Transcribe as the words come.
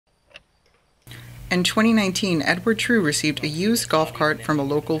In 2019, Edward True received a used golf cart from a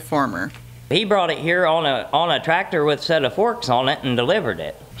local farmer. He brought it here on a tractor with a set of forks on it and delivered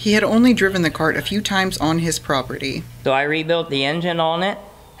it. He had only driven the cart a few times on his property. So I rebuilt the engine on it,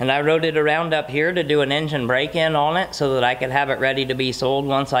 and I rode it around up here to do an engine break-in on it so that I could have it ready to be sold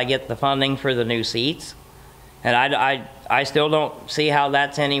once I get the funding for the new seats. And I still don't see how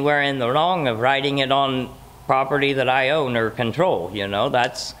that's anywhere in the wrong of riding it on property that I own or control, you know.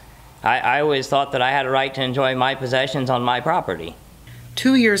 I always thought that I had a right to enjoy my possessions on my property.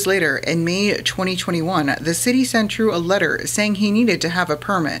 2 years later, in May 2021, the city sent True a letter saying he needed to have a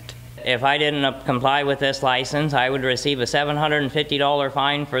permit. If I didn't comply with this license, I would receive a $750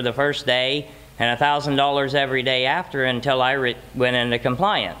 fine for the first day and $1,000 every day after until I went into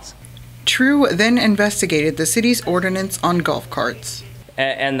compliance. True then investigated the city's ordinance on golf carts.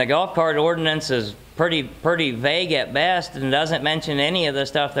 And the golf cart ordinance is pretty vague at best and doesn't mention any of the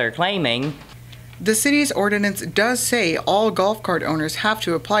stuff they're claiming. The city's ordinance does say all golf cart owners have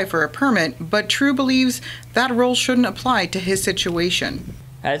to apply for a permit, but True believes that rule shouldn't apply to his situation.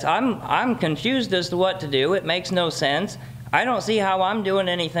 I'm confused as to what to do. It makes no sense. I don't see how I'm doing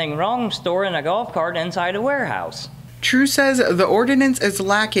anything wrong storing a golf cart inside a warehouse. True says the ordinance is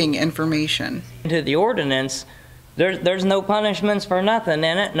lacking information. To the ordinance, there's no punishments for nothing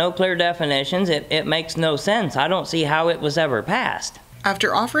in it, no clear definitions. It makes no sense. I don't see how it was ever passed.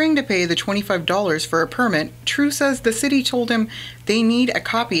 After offering to pay the $25 for a permit, True says the city told him they need a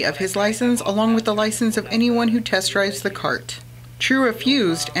copy of his license along with the license of anyone who test drives the cart. True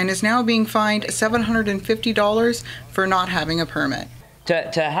refused and is now being fined $750 for not having a permit.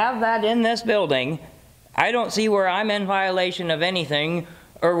 To have that in this building, I don't see where I'm in violation of anything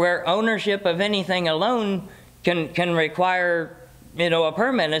or where ownership of anything alone can require, you know, a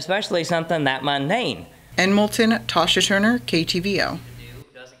permit, especially something that mundane. In Moulton, Tasha Turner, KTVO.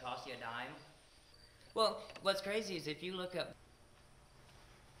 Doesn't cost you a dime. Well, what's crazy is if you look up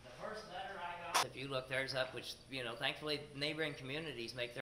the first letter I got, if you look theirs up, which, you know, thankfully neighboring communities make their